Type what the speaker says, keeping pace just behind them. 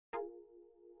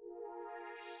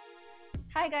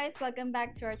Hi guys, welcome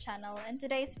back to our channel. In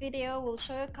today's video, we'll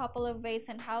show you a couple of ways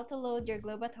on how to load your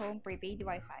Globe at Home prepaid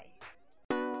Wi-Fi.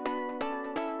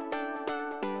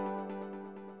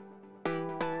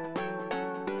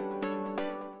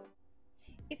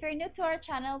 If you're new to our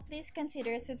channel, please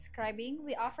consider subscribing.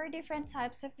 We offer different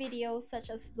types of videos such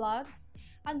as vlogs,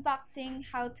 unboxing,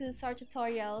 how-tos or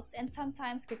tutorials, and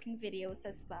sometimes cooking videos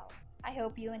as well. I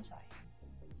hope you enjoy.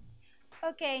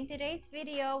 Okay, in today's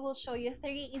video, we'll show you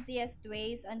 3 easiest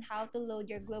ways on how to load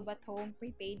your Globe at Home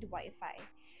prepaid Wi-Fi.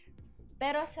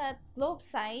 Pero sa Globe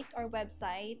site or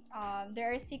website, there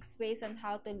are 6 ways on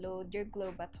how to load your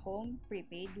Globe at Home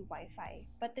prepaid Wi-Fi.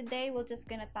 But today, we're just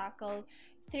gonna tackle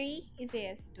 3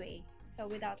 easiest way. So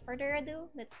without further ado,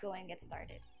 let's go and get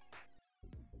started.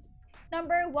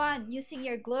 Number 1, using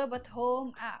your Globe at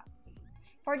Home app.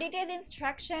 For detailed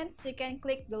instructions, you can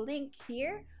click the link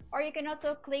here, or you can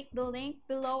also click the link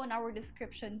below in our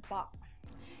description box.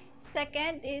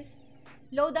 Second is,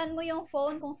 loadan mo yung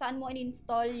phone kung saan mo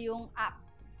in-install yung app.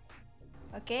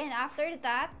 Okay, and after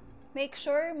that, make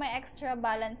sure may extra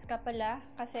balance ka pala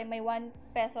kasi may 1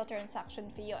 peso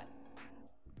transaction fee yun.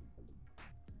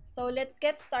 So, let's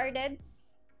get started.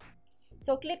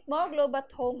 So, click mo Globe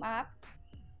at Home app.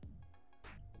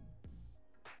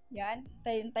 Yan,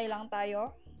 tayo lang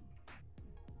tayo.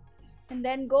 And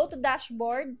then, go to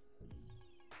dashboard.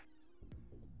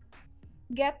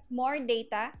 Get more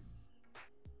data.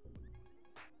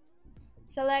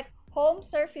 Select Home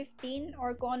Surf 15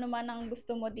 or kung ano man ang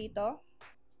gusto mo dito.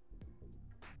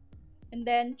 And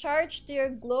then, charge to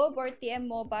your Globe or TM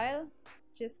Mobile.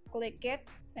 Just click it.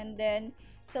 And then,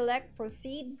 select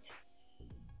Proceed.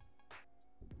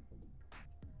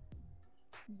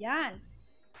 Yan.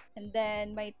 And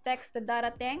then, may text na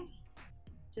darating.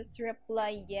 Just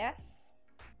reply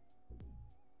yes.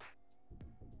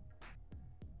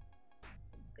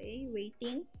 Okay,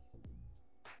 waiting.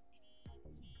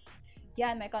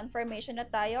 Yan, may confirmation na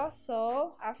tayo.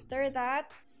 So, after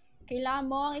that, kailangan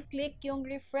mo i-click yung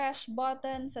refresh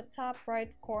button sa top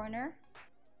right corner.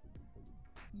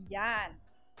 Yan.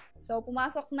 So,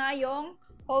 pumasok na yung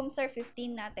Home Surf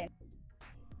 15 natin.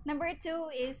 Number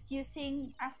 2 is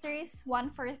using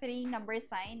 *143 number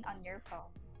sign on your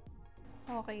phone.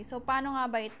 Okay, so paano nga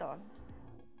ba ito?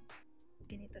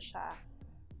 Ganito siya.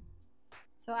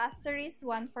 So,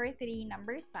 *143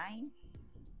 number sign.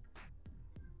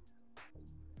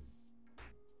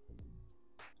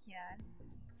 Yan.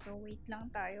 So, wait lang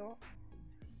tayo.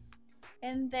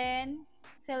 And then,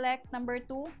 select number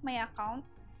 2, my account.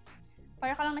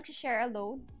 Para ka lang nag-share a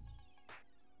load.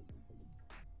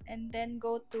 And then,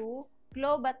 go to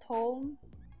Globe at Home,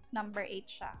 number 8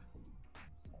 siya.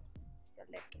 So,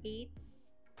 select 8.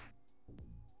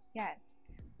 Yan.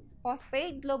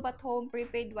 Postpaid, Globe at Home,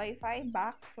 prepaid Wi-Fi,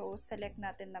 back. So, select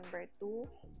natin number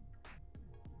 2.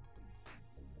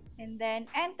 And then,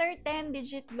 enter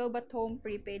 10-digit Globe at Home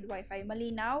prepaid Wi-Fi.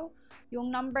 Malinaw yung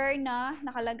number na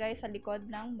nakalagay sa likod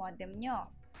ng modem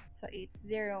nyo. So,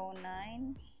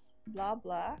 809, blah,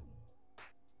 blah.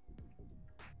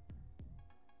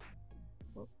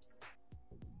 Oops.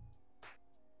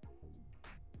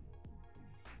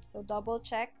 So, double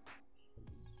check.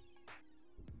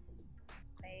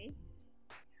 Okay.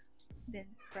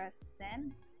 Then, press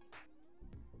send.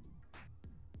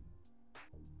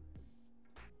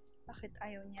 Bakit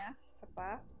ayaw niya? Isa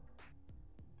pa.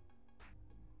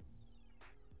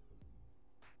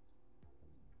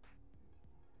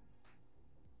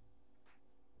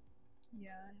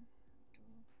 Yan.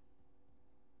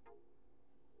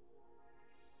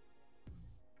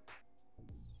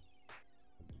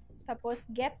 Tapos,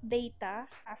 get data.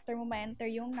 After mo ma-enter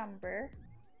yung number.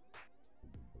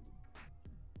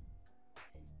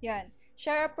 Yan.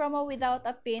 Share a promo without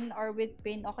a PIN or with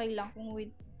PIN. Okay lang kung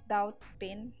without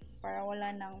PIN. Para wala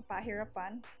nang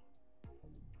pahirapan.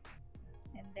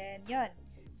 And then, yun.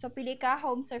 So, pili ka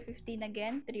Home Surf 15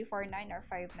 again, 349 or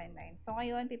 599. So,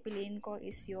 ngayon, pipiliin ko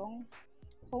is yung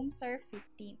Home Surf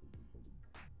 15.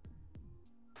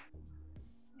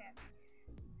 Yan.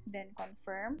 Then,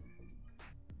 confirm.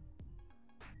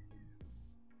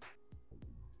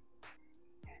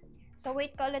 Yan. So,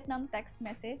 wait ka ulit ng text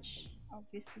message,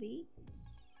 obviously.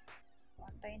 So,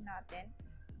 antayin natin.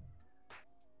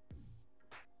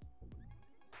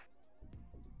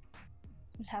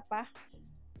 Wala pa.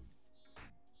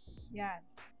 Yan.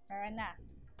 Meron na.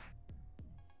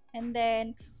 And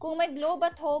then, kung may Globe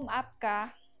at Home app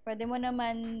ka, pwede mo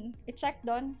naman i-check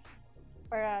doon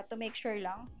para to make sure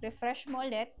lang. Refresh mo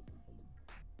ulit.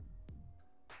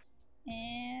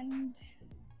 And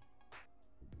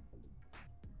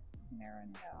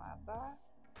meron na ba?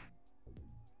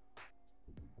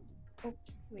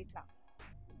 Oops, wait lang.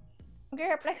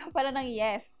 Magre-reply ka pala ng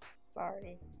yes.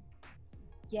 Sorry.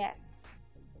 Yes.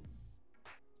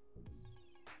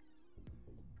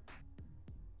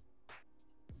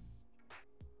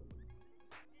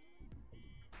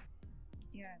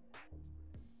 Yan.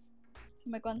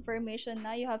 So, may confirmation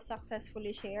na you have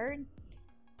successfully shared.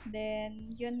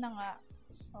 Then, yun na nga.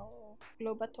 So,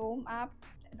 Globe at Home app.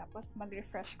 Tapos,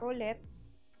 mag-refresh ko ulit.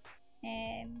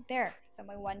 And there. So,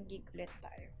 may 1 gig ulit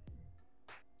tayo.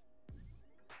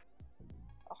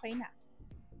 So, okay na.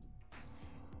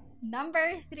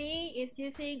 Number 3 is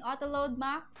using auto-load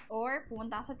max or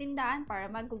pumunta sa tindahan para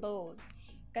mag-load.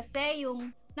 Kasi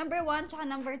yung number 1 tsaka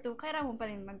number 2, kailangan mo pa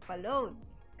rin magpa-load.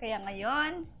 Kaya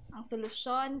ngayon, ang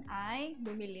solusyon ay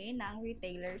bumili ng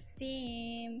retailer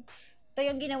SIM. Ito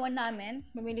yung ginawa namin.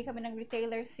 Bumili kami ng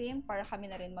retailer SIM para kami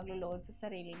na rin maglo-load sa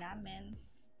sarili namin.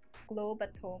 Globe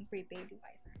at Home Prepaid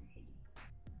Wifi.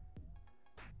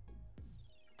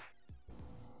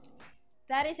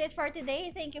 That is it for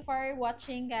today. Thank you for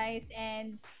watching, guys.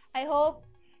 And I hope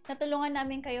natulungan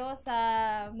namin kayo sa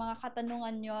mga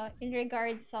katanungan nyo in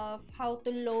regards of how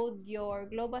to load your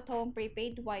Globe at Home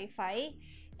Prepaid Wi-Fi.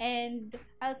 And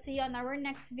I'll see you on our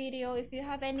next video. If you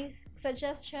have any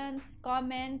suggestions,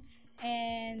 comments,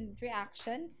 and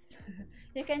reactions,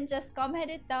 you can just comment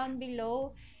it down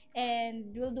below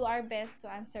and we'll do our best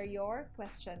to answer your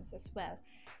questions as well.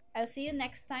 I'll see you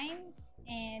next time.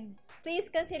 And please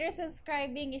consider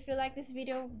subscribing if you like this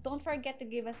video. Don't forget to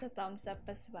give us a thumbs up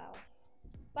as well.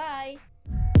 Bye!